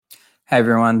Hey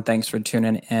everyone, thanks for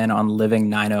tuning in on Living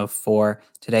 904.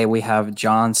 Today we have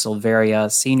John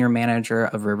Silveria, Senior Manager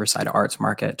of Riverside Arts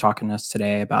Market, talking to us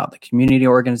today about the community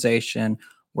organization,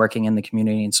 working in the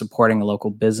community and supporting local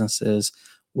businesses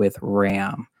with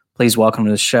RAM. Please welcome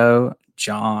to the show,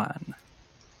 John.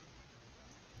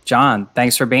 John,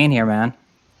 thanks for being here, man.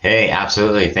 Hey,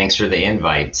 absolutely. Thanks for the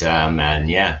invite. And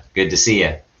yeah, good to see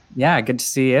you. Yeah, good to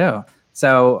see you.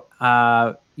 So,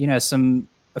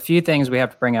 a few things we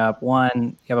have to bring up. One,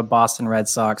 you have a Boston Red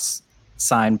Sox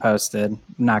sign posted. I'm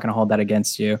not going to hold that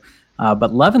against you.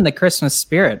 But loving the Christmas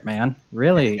spirit, man.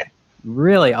 Really,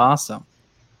 really awesome.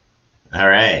 All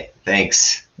right.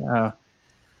 Thanks. Yeah.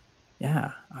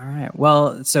 All right.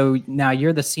 Well, so now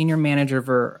you're the senior manager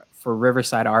for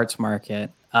Riverside Arts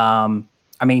Market. Can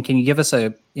you give us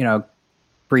a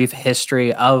brief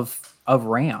history of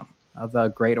RAM, of a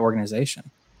great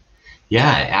organization?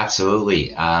 Yeah, absolutely.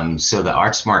 So the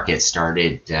Arts Market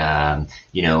started,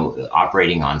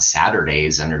 operating on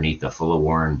Saturdays underneath the Full of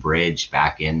Warren Bridge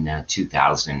back in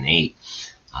 2008.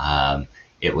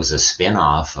 It was a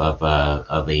spinoff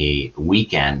of a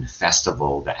weekend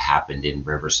festival that happened in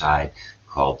Riverside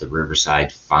called the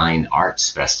Riverside Fine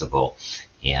Arts Festival.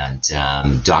 And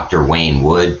Dr. Wayne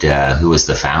Wood, who was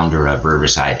the founder of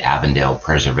Riverside Avondale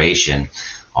Preservation,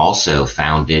 also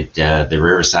founded the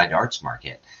Riverside Arts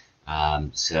Market.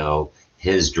 So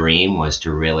his dream was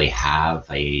to really have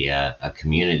a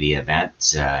community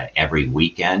event every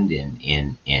weekend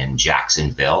in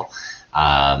Jacksonville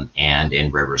and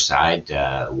in Riverside.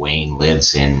 Wayne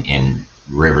lives in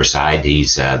Riverside.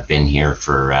 He's been here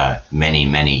for many,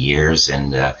 many years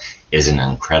and is an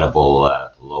incredible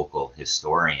local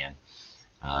historian.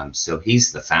 So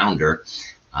he's the founder.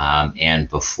 And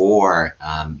before,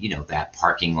 that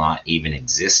parking lot even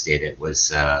existed, it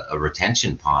was a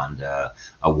retention pond, a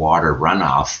water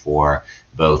runoff for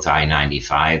both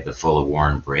I-95, the Full of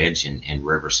Warren Bridge, and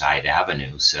Riverside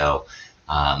Avenue. So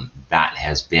that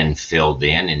has been filled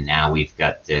in, and now we've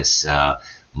got this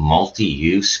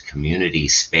multi-use community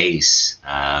space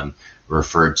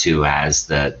referred to as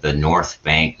the North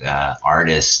Bank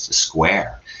Artist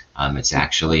Square. It's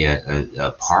actually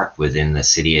a park within the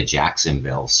city of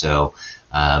Jacksonville. So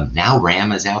now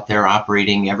RAM is out there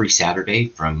operating every Saturday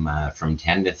from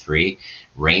 10 to 3,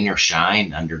 rain or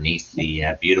shine, underneath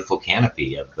the beautiful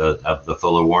canopy of the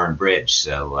Full of Warren Bridge.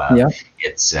 So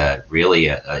It's really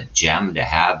a gem to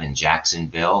have in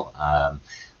Jacksonville.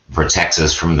 Protects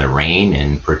us from the rain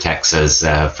and protects us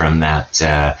from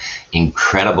that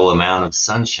incredible amount of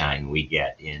sunshine we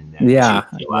get in June,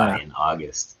 July, and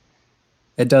August.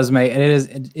 It does make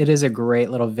it is a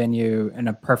great little venue and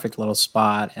a perfect little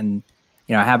spot. And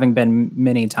having been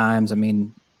many times,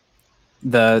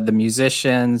 the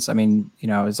musicians,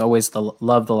 it's always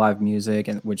love the live music,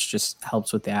 and which just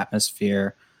helps with the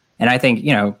atmosphere. And I think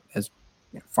as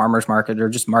farmers market or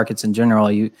just markets in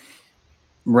general,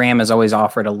 RAM has always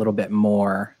offered a little bit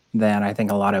more than I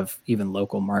think a lot of even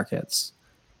local markets.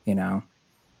 Yeah,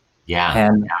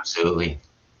 and absolutely.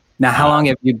 Now, how long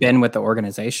have you been with the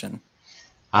organization?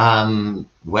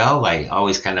 Well, I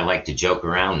always kind of like to joke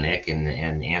around, Nick, and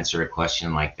answer a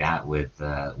question like that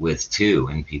with 2,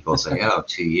 and people say, "Oh,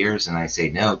 2 years," and I say,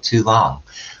 "No, too long."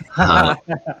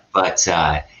 But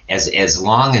as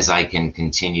long as I can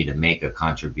continue to make a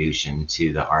contribution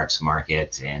to the arts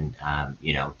market and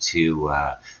to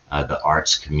the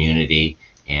arts community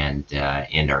and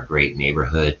our great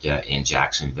neighborhood in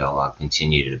Jacksonville, I'll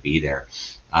continue to be there.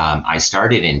 I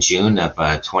started in June of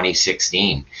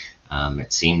 2016.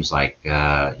 It seems like,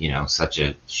 such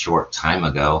a short time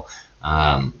ago.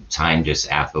 Time just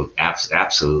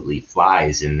absolutely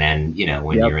flies. And then,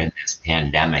 when you're in this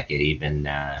pandemic,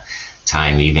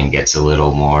 time even gets a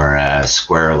little more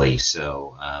squirrely.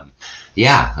 So,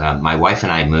 my wife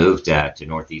and I moved to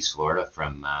Northeast Florida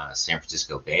from San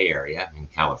Francisco Bay Area in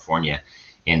California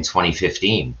in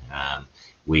 2015.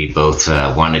 We both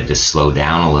wanted to slow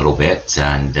down a little bit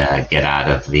and get out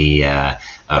of the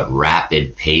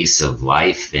rapid pace of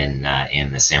life in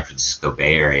the San Francisco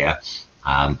Bay Area.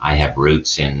 I have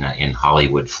roots in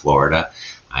Hollywood, Florida.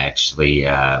 I actually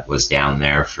was down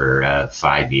there for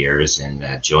 5 years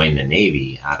and joined the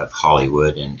Navy out of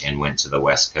Hollywood and went to the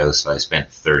West Coast. So I spent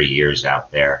 30 years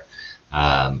out there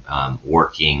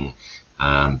working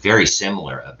very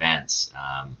similar events.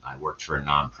 I worked for a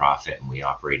nonprofit, and we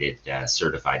operated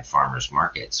certified farmers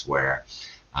markets, where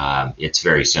it's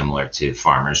very similar to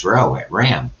Farmers Row at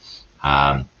RAM.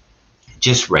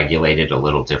 Just regulated a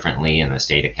little differently in the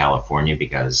state of California,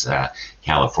 because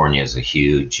California is a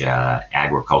huge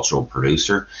agricultural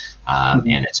producer,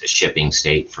 and it's a shipping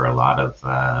state for a lot of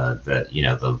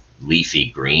the leafy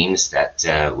greens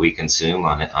that we consume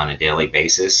on a daily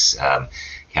basis.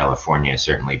 California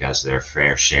certainly does their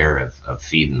fair share of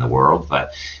feeding the world,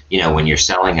 but when you're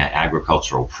selling an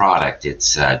agricultural product,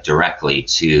 it's directly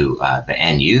to the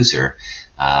end user.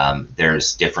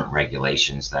 There's different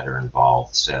regulations that are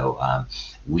involved. So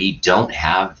we don't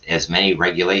have as many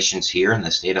regulations here in the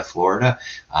state of Florida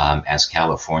as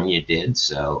California did.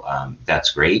 So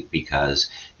that's great because,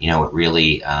 it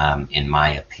really, in my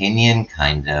opinion,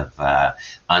 kind of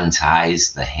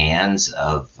unties the hands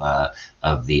of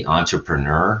the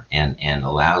entrepreneur and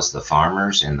allows the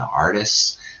farmers and the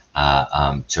artists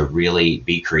to really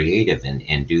be creative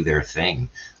and do their thing.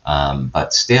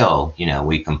 But still,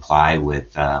 we comply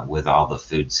with all the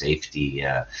food safety,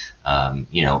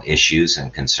 issues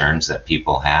and concerns that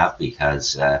people have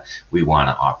because we want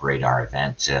to operate our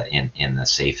event in the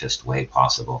safest way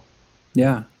possible.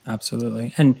 Yeah,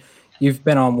 absolutely. And you've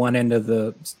been on one end of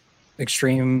the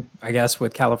extreme, I guess,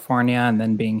 with California and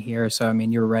then being here. So, I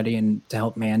mean, you're ready to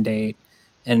help mandate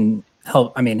and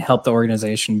help the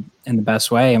organization in the best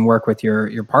way and work with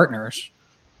your partners.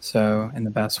 So in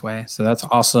the best way. So that's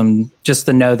awesome. Just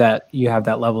to know that you have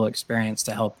that level of experience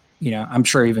to help, I'm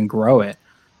sure even grow it.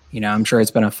 I'm sure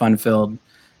it's been a fun-filled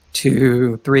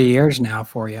 2-3 years now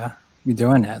for you. You're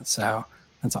doing it. So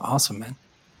that's awesome, man.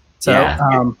 So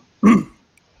Yeah.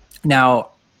 now,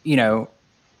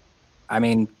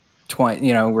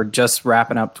 we're just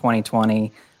wrapping up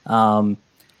 2020. I'm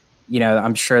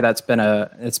sure it's been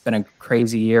a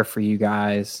crazy year for you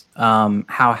guys.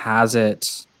 How has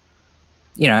it?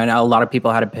 I know a lot of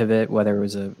people had to pivot, whether it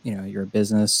was you're a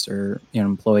business or an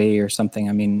employee or something.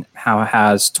 I mean, how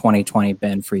has 2020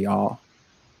 been for y'all?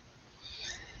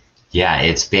 Yeah,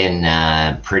 it's been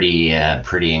pretty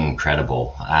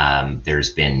incredible. There's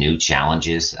been new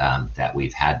challenges that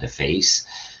we've had to face.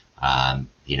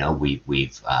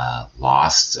 We've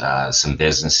lost some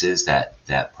businesses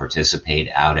that participate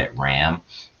out at RAM.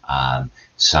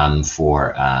 Some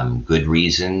for good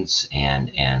reasons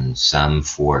and some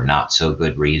for not so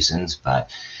good reasons.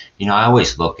 But, I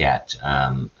always look at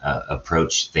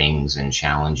approach things and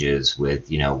challenges with,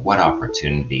 what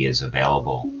opportunity is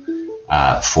available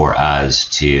for us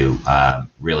to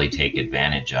really take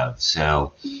advantage of.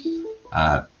 So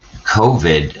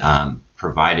COVID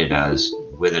provided us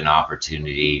with an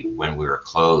opportunity when we were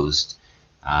closed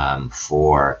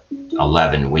for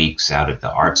 11 weeks out at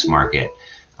the arts market.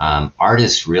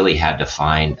 Artists really had to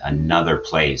find another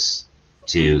place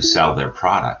to sell their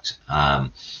product,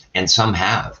 and some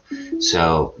have.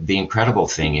 So the incredible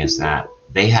thing is that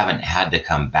they haven't had to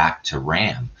come back to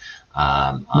RAM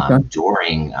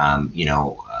during,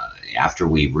 after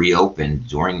we reopened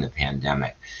during the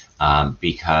pandemic,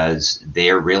 because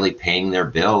they're really paying their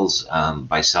bills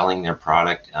by selling their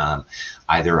product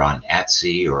either on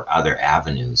Etsy or other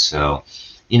avenues. So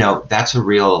that's a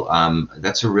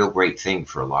real great thing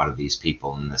for a lot of these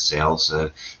people, and the sales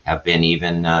have been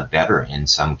even better in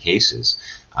some cases.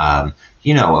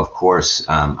 Of course,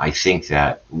 I think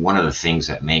that one of the things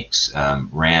that makes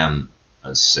RAM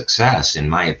a success, in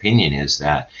my opinion, is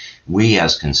that we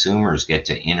as consumers get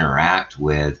to interact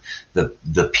with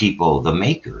the people, the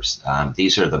makers.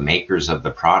 These are the makers of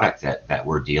the product that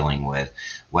we're dealing with,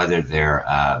 whether they're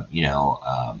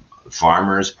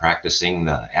farmers practicing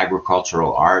the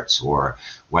agricultural arts, or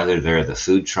whether they're the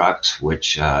food trucks,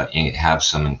 which have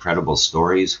some incredible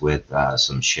stories with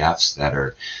some chefs that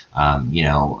are,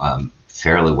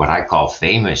 fairly what I call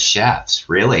famous chefs,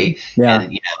 really. Yeah.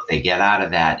 And, they get out of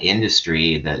that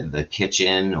industry, the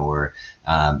kitchen, or,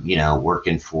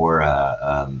 working for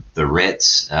the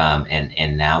Ritz,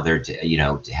 and now they're,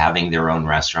 having their own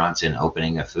restaurants and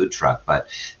opening a food truck. But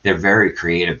they're very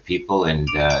creative people and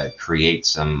create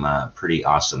some pretty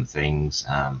awesome things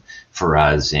for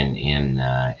us in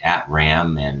at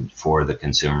RAM and for the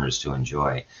consumers to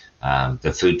enjoy.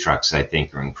 The food trucks, I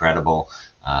think, are incredible.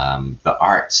 The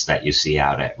arts that you see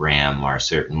out at RAM are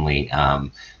certainly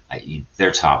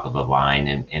they're top of the line,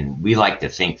 and we like to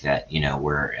think that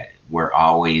we're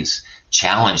always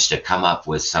challenged to come up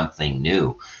with something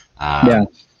new. Yeah.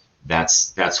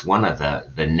 That's one of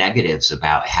the negatives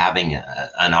about having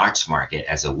an arts market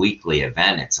as a weekly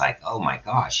event. It's like, oh my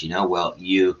gosh, well,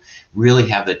 you really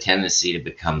have the tendency to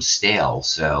become stale.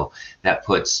 So that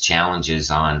puts challenges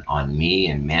on me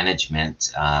and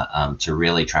management to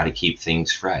really try to keep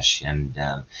things fresh. And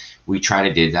we try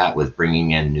to do that with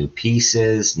bringing in new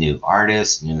pieces, new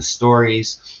artists, new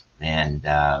stories, and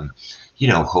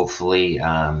hopefully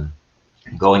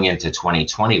going into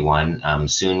 2021,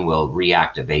 soon we'll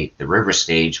reactivate the river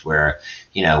stage where,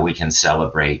 we can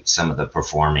celebrate some of the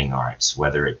performing arts,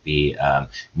 whether it be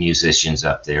musicians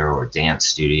up there or dance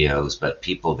studios, but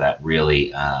people that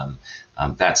really,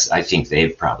 I think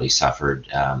they've probably suffered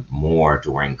more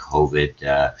during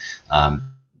COVID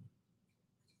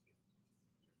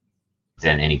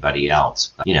than anybody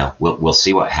else. But, we'll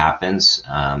see what happens,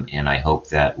 and I hope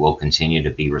that we'll continue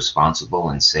to be responsible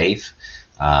and safe,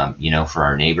 for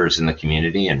our neighbors in the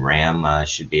community, and RAM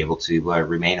should be able to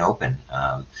remain open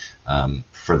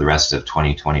for the rest of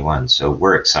 2021. So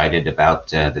we're excited about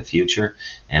the future,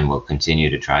 and we'll continue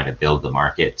to try to build the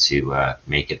market to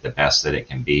make it the best that it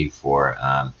can be for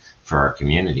our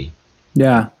community.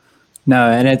 Yeah,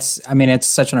 no, and I mean, it's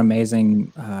such an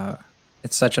amazing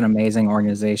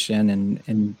organization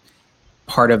and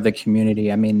part of the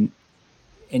community. I mean,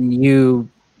 and you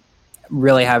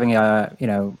really having a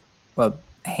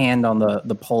hand on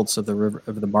the pulse of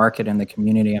the market and the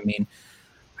community. I mean,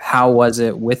 how was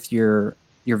it with your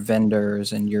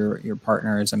vendors and your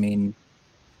partners? I mean,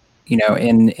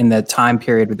 in the time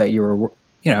period that you were,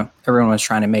 everyone was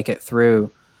trying to make it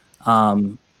through.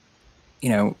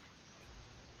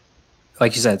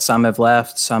 Like you said, some have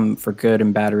left, some for good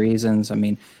and bad reasons. I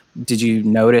mean, did you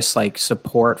notice like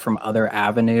support from other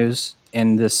avenues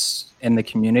in the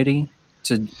community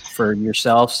for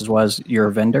yourselves as well as your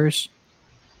vendors?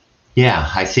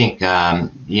 Yeah, I think,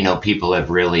 people have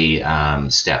really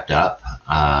stepped up.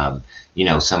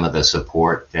 Some of the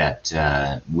support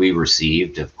that we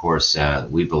received, of course,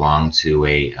 we belong to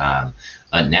a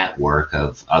network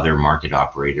of other market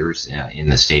operators in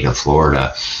the state of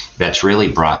Florida that's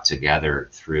really brought together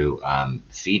through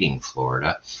Feeding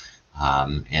Florida.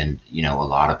 And, a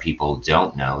lot of people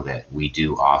don't know that we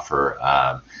do offer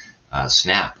a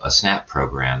SNAP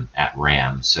program at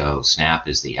RAM. So SNAP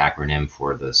is the acronym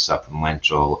for the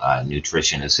Supplemental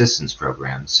Nutrition Assistance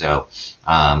Program, so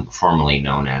formerly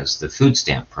known as the Food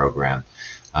Stamp Program.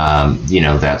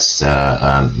 That's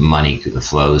money that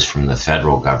flows from the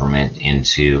federal government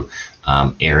into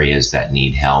areas that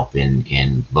need help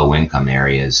in low-income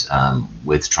areas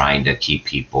with trying to keep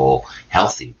people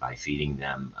healthy by feeding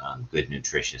them good,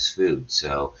 nutritious food.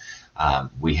 So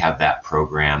we have that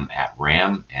program at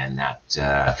RAM, and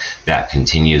that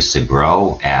continues to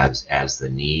grow as the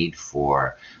need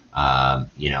for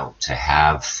to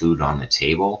have food on the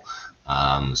table.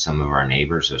 Some of our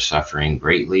neighbors are suffering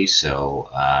greatly,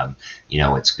 so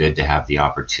it's good to have the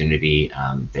opportunity.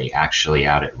 They actually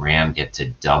out at RAM get to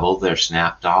double their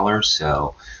SNAP dollars,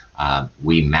 so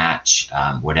we match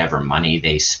whatever money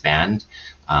they spend,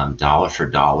 dollar for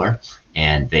dollar,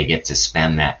 and they get to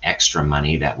spend that extra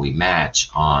money that we match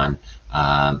on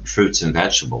fruits and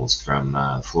vegetables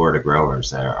from Florida growers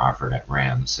that are offered at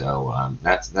RAM. So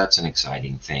that's an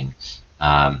exciting thing.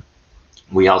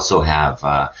 We also have,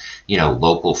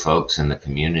 local folks in the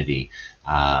community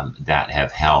that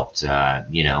have helped,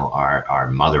 our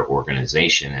mother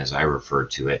organization, as I refer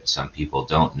to it. Some people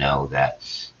don't know that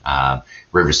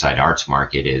Riverside Arts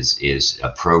Market is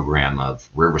a program of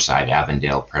Riverside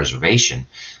Avondale Preservation,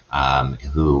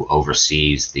 who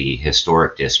oversees the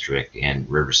historic district in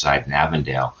Riverside and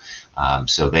Avondale.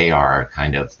 So they are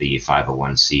kind of the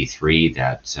 501c3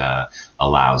 that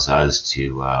allows us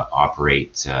to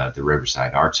operate the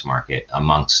Riverside Arts Market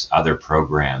amongst other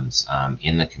programs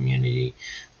in the community,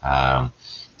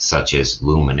 such as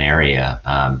Luminaria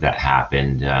that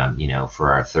happened,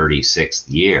 for our 36th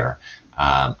year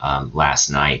last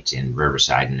night in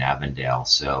Riverside and Avondale.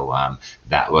 So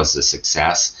that was a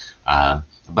success.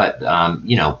 But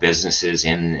businesses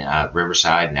in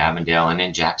Riverside and Avondale and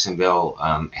in Jacksonville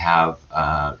have,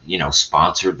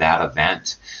 sponsored that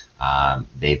event.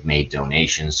 They've made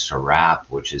donations to RAP,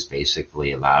 which has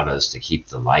basically allowed us to keep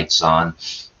the lights on.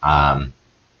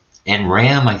 And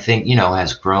RAM, I think,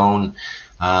 has grown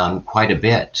quite a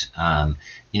bit.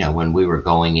 When we were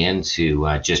going into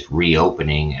just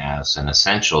reopening as an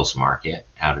essentials market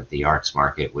out at the arts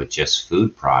market with just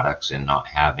food products and not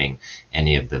having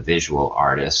any of the visual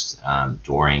artists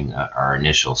during our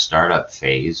initial startup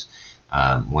phase,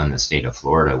 when the state of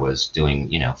Florida was doing,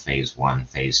 phase 1,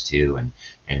 phase 2,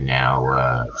 and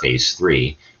now phase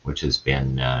 3, which has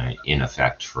been in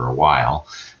effect for a while.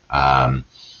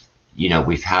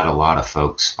 We've had a lot of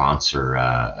folks sponsor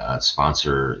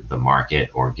the market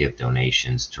or give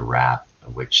donations to RAP,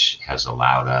 which has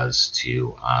allowed us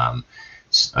to,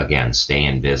 again, stay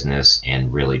in business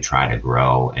and really try to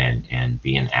grow and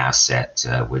be an asset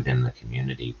within the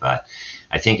community. But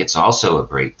I think it's also a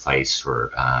great place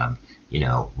for,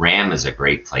 RAM is a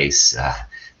great place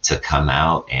to come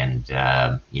out and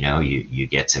you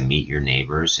get to meet your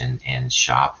neighbors and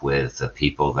shop with the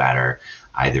people that are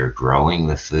either growing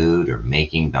the food or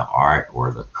making the art,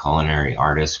 or the culinary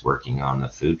artists working on the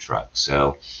food truck.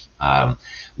 So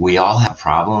we all have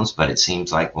problems, but it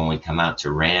seems like when we come out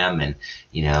to RAM and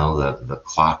the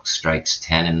clock strikes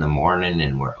 10 in the morning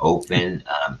and we're open,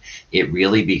 it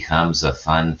really becomes a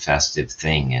fun, festive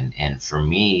thing. And for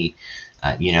me,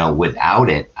 without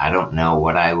it, I don't know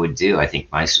what I would do. I think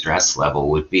my stress level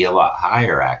would be a lot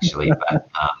higher, actually. But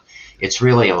it's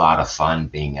really a lot of fun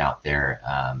being out there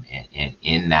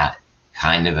in that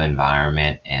kind of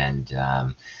environment. And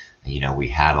we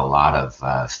had a lot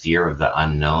of fear of the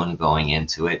unknown going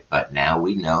into it, but now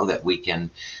we know that we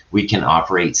can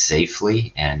operate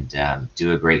safely and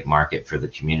do a great market for the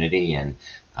community. And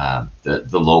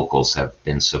the locals have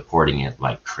been supporting it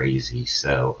like crazy.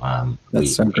 So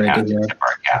That's so great to hear. Tip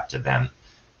our cap to them.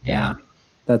 Yeah,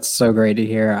 that's so great to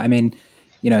hear. I mean,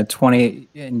 20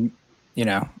 and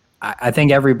I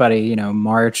think everybody,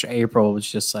 March, April was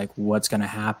just like, what's going to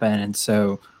happen? And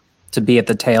so to be at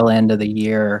the tail end of the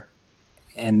year,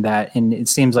 and it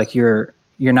seems like you're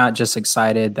not just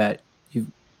excited that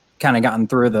you've kind of gotten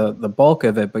through the bulk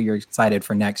of it, but you're excited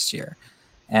for next year.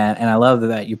 And I love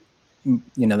that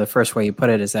the first way you put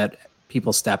it is that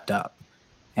people stepped up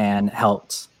and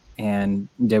helped and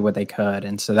did what they could.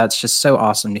 And so that's just so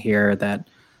awesome to hear that,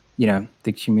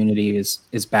 the community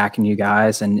is backing you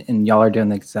guys, and y'all are doing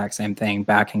the exact same thing,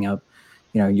 backing up,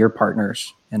 your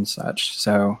partners and such.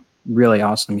 So really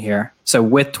awesome here. So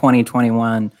with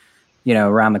 2021,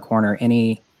 around the corner,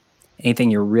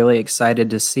 anything you're really excited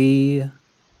to see?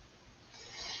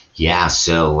 Yeah,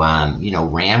 so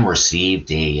RAM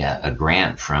received a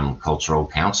grant from Cultural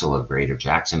Council of Greater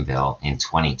Jacksonville in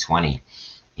 2020,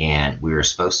 and we were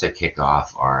supposed to kick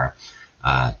off our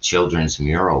children's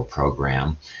mural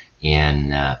program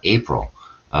in April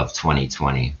of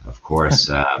 2020. Of course,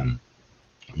 COVID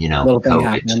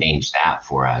changed that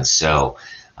for us. So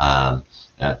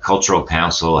Cultural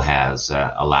Council has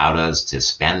allowed us to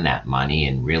spend that money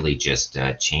and really just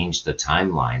change the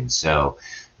timeline. So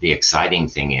the exciting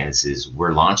thing is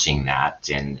we're launching that,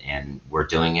 and we're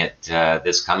doing it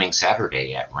this coming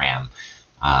Saturday at RAM.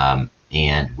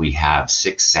 And we have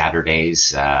 6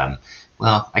 Saturdays.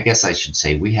 Well, I guess I should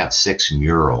say we have 6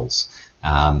 murals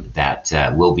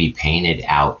that will be painted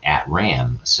out at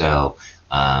RAM. So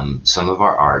some of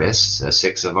our artists,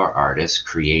 6 of our artists,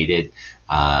 created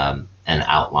an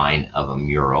outline of a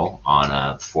mural on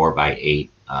a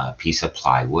 4x8 piece of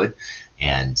plywood.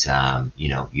 And,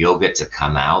 you'll get to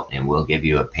come out and we'll give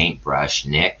you a paintbrush,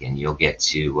 Nick, and you'll get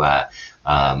to,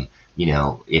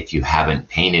 if you haven't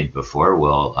painted before,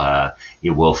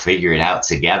 we'll figure it out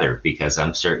together, because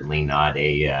I'm certainly not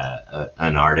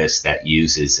an artist that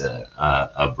uses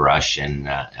a brush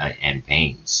and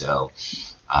paint. So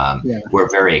we're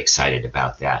very excited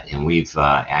about that. And we've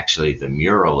actually, the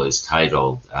mural is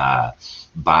titled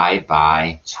Bye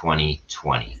Bye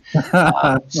 2020.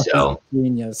 So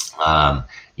genius.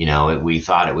 We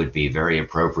thought it would be very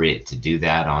appropriate to do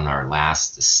that on our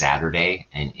last Saturday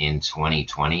in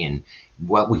 2020. And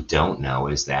what we don't know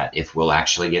is that if we'll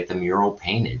actually get the mural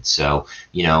painted. So,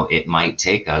 it might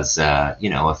take us,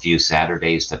 a few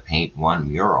Saturdays to paint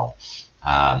one mural.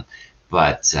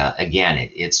 But again,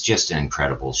 it's just an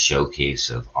incredible showcase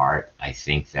of art. I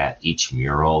think that each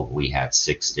mural, we have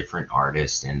 6 different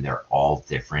artists, and they're all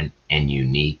different and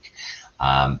unique.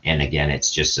 And again,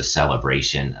 it's just a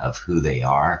celebration of who they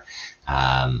are.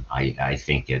 I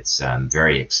think it's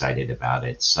very excited about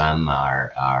it. Some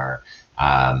are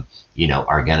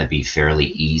going to be fairly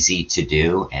easy to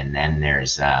do. And then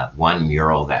there's one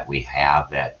mural that we have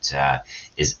that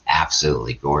is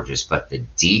absolutely gorgeous, but the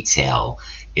detail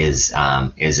is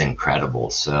incredible.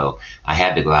 So I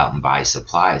had to go out and buy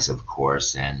supplies, of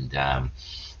course. And,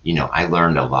 I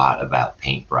learned a lot about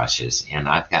paintbrushes, and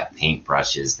I've got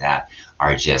paintbrushes that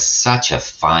are just such a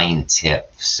fine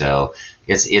tip. So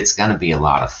it's going to be a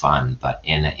lot of fun. But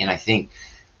and I think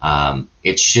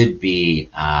it should be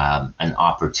an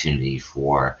opportunity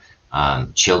for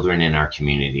children in our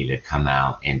community to come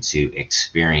out and to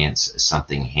experience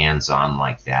something hands-on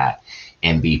like that,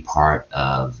 and be part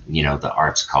of the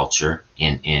arts culture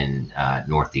in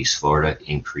Northeast Florida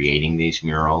in creating these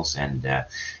murals. And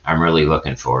I'm really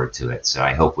looking forward to it. So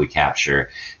I hope we capture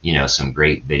some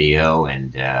great video,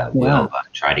 and we'll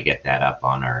try to get that up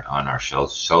on our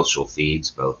social feeds,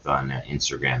 both on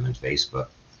Instagram and Facebook.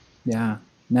 Yeah.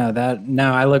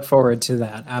 No, I look forward to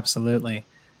that. Absolutely.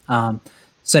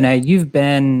 So now you've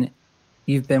been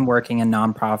working in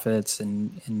nonprofits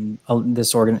and in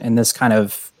this kind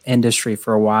of industry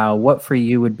for a while. What for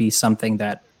you would be something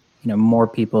that more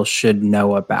people should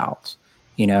know about?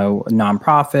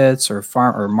 Nonprofits or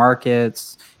farm or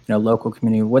markets, local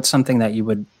community. What's something that you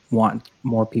would want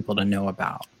more people to know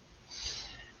about?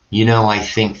 I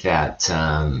think that,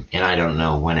 and I don't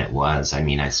know when it was. I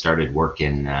mean, I started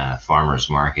working farmers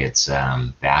markets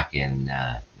back in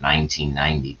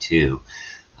 1992.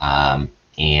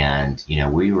 And,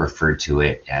 we referred to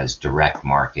it as direct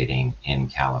marketing in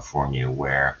California,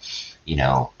 where,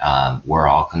 we're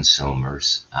all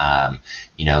consumers.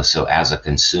 So as a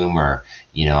consumer,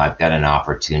 I've got an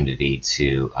opportunity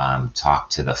to talk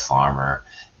to the farmer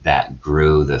that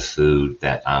grew the food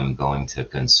that I'm going to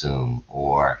consume,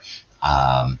 or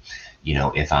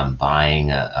if I'm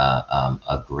buying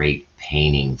a great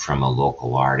painting from a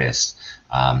local artist,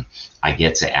 I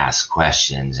get to ask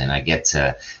questions and I get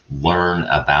to learn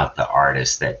about the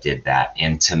artist that did that.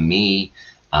 And to me,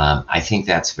 I think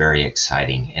that's very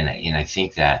exciting. And I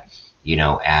think that,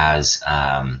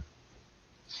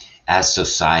 as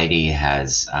society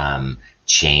has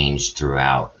changed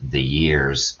throughout the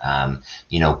years,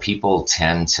 people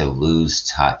tend to lose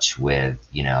touch with,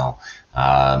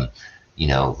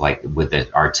 like with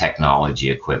our technology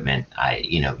equipment.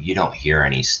 You don't hear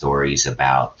any stories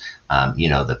about,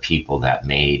 the people that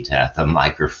made the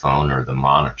microphone or the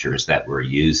monitors that we're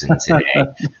using today.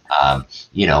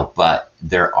 But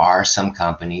there are some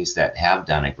companies that have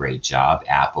done a great job.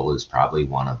 Apple is probably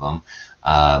one of them.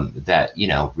 That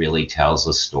really tells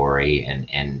a story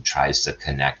and tries to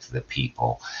connect the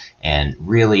people. And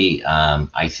really,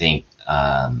 I think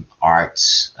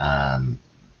arts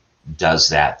does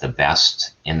that the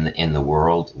best in the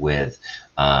world, with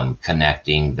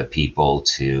connecting the people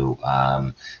to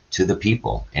the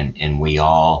people, and we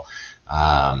all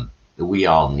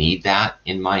need that,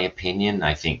 in my opinion.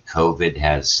 I think COVID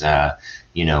has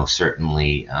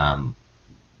certainly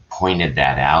pointed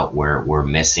that out, where we're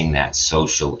missing that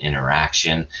social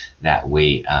interaction that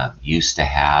we used to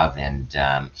have. And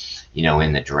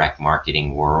in the direct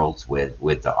marketing world,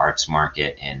 with the arts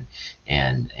market and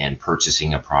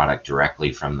purchasing a product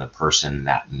directly from the person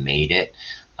that made it,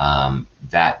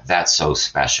 that's so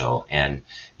special. And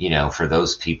for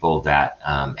those people that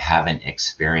haven't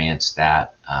experienced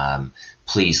that,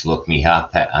 please look me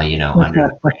up at Under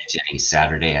the Bridge any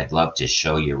Saturday. I'd love to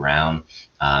show you around.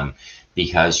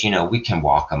 Because we can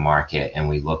walk a market and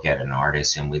we look at an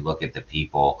artist and we look at the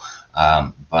people,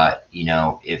 but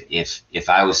if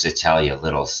I was to tell you a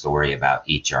little story about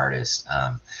each artist,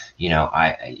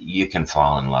 you can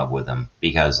fall in love with them,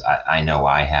 because I know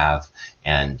I have,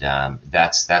 and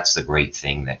that's the great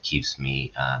thing that keeps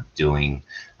me doing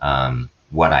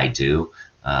what I do.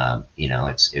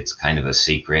 It's kind of a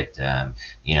secret.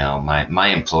 My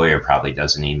employer probably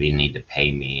doesn't even need to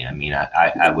pay me. I mean,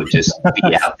 I would just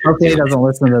be out there. Hopefully he doesn't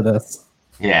listen to this.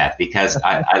 Yeah, because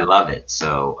I love it.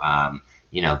 So,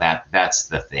 that's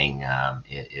the thing,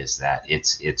 is that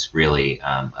it's really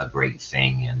a great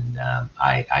thing. And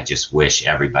I just wish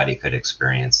everybody could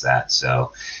experience that.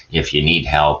 So if you need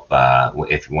help,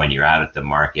 when you're out at the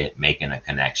market making a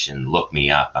connection, look me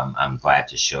up. I'm glad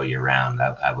to show you around.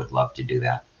 I would love to do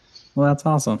that. Well, that's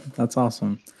awesome. That's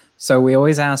awesome. So we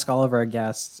always ask all of our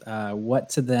guests, what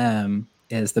to them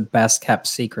is the best kept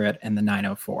secret in the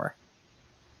 904?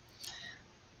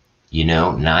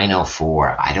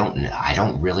 904, I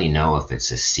don't really know if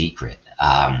it's a secret.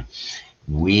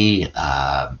 We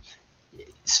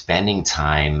spending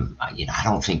time, I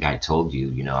don't think I told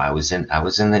you, I was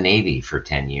in the Navy for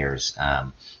 10 years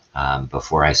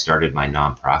before I started my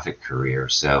nonprofit career.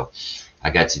 So I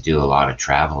got to do a lot of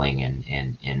traveling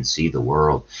and see the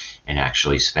world, and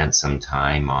actually spent some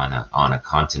time on a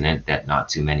continent that not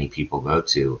too many people go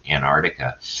to,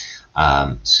 Antarctica.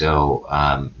 So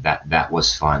that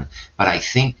was fun. But I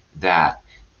think that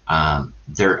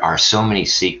there are so many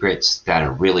secrets that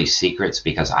are really secrets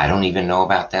because I don't even know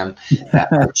about them,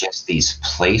 that are just these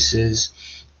places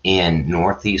in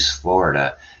Northeast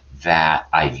Florida that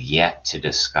I've yet to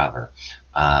discover.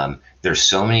 There's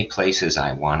so many places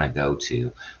I want to go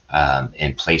to,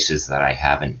 and places that I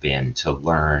haven't been, to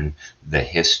learn the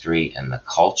history and the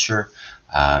culture.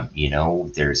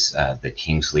 There's the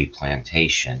Kingsley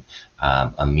Plantation,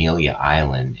 Amelia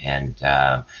Island, and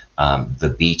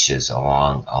the beaches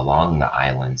along the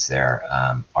islands there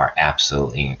are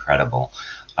absolutely incredible.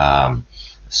 Yeah,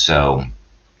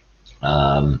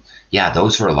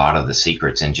 those were a lot of the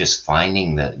secrets, and just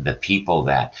finding the people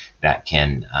that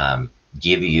can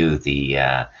give you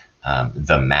the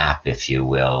map, if you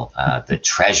will, the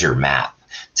treasure map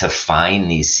to find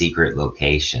these secret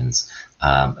locations.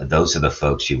 those are the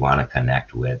folks you want to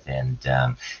connect with. And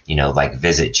like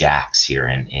Visit Jax here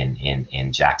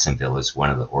in Jacksonville is one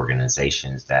of the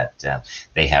organizations that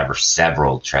they have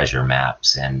several treasure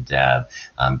maps, and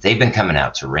they've been coming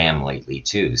out to RAM lately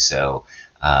too. So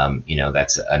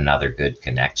that's another good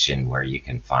connection where you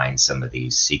can find some of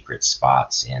these secret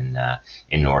spots in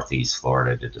Northeast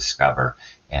Florida to discover.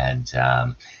 And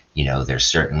there's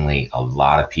certainly a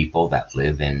lot of people that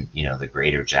live in, the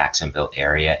greater Jacksonville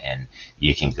area, and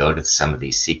you can go to some of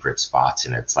these secret spots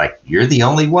and it's like, you're the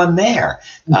only one there.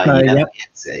 Yep.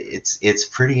 It's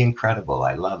pretty incredible.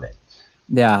 I love it.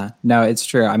 Yeah, no, it's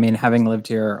true. I mean, having lived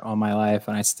here all my life,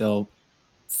 and I still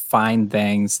find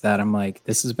things that I'm like,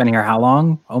 this has been here how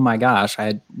long? Oh my gosh, I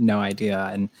had no idea.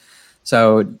 And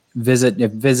so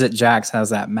if Visit Jax has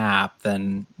that map,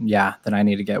 then yeah, then I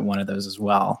need to get one of those as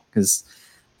well, because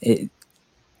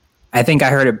I think I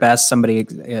heard it best. Somebody,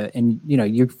 and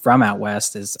you from out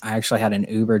west, is I actually had an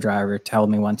Uber driver tell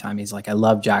me one time, he's like, I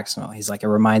love Jacksonville. He's like, it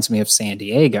reminds me of San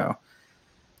Diego.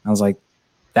 I was like,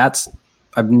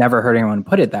 I've never heard anyone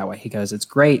put it that way. He goes, it's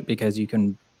great because you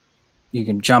can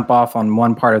jump off on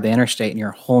one part of the interstate and you're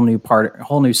a whole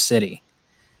new city.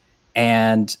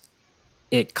 And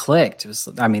it clicked.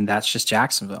 That's just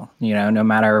Jacksonville. No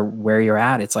matter where you're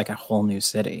at, it's like a whole new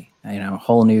city. A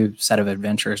whole new set of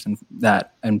adventures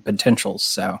and potentials.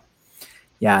 So,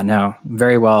 yeah, no,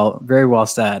 very well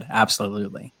said.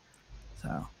 Absolutely.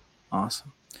 So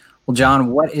awesome. Well, John,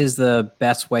 what is the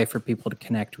best way for people to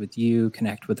connect with you,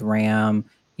 connect with RAM?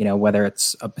 Whether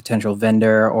it's a potential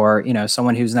vendor or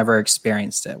someone who's never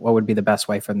experienced it, what would be the best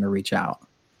way for them to reach out?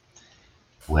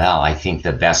 Well, I think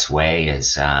the best way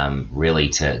is really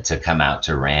to come out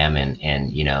to RAM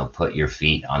and put your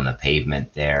feet on the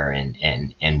pavement there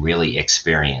and really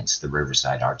experience the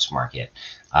Riverside Arts Market.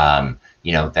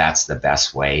 That's the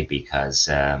best way because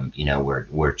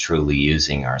we're truly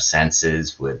using our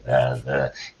senses with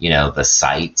the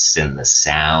sights and the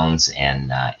sounds and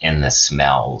the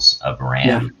smells of RAM.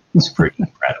 Yeah. It's pretty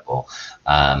incredible.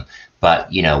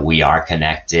 But we are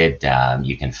connected.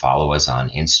 You can follow us on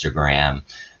Instagram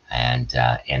and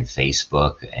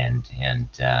Facebook, and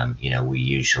we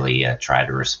usually try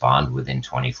to respond within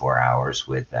 24 hours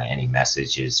with any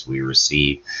messages we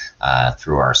receive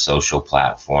through our social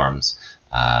platforms.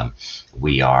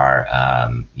 We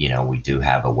do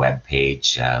have a web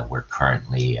page. We're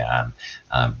currently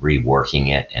reworking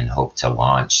it and hope to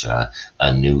launch a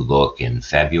new look in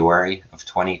February of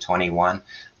 2021.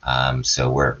 So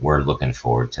we're looking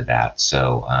forward to that.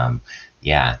 So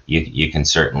you can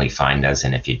certainly find us,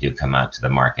 and if you do come out to the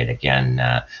market again,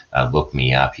 look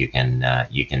me up. You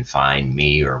can find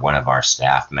me or one of our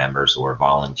staff members or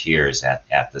volunteers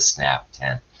at the Snap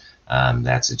tent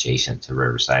that's adjacent to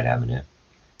Riverside Avenue.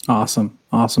 Awesome.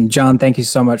 John, thank you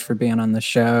so much for being on the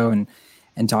show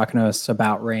and talking to us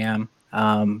about RAM.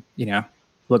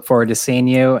 Look forward to seeing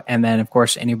you. And then, of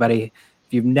course, anybody,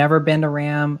 if you've never been to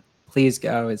RAM, please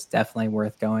go. It's definitely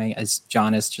worth going. As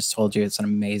John has just told you, it's an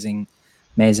amazing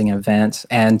event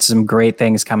and some great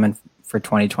things coming for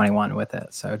 2021 with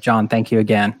it. So, John, thank you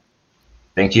again.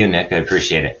 Thank you, Nick. I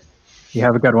appreciate it. You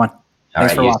have a good one.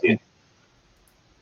 Thanks for watching.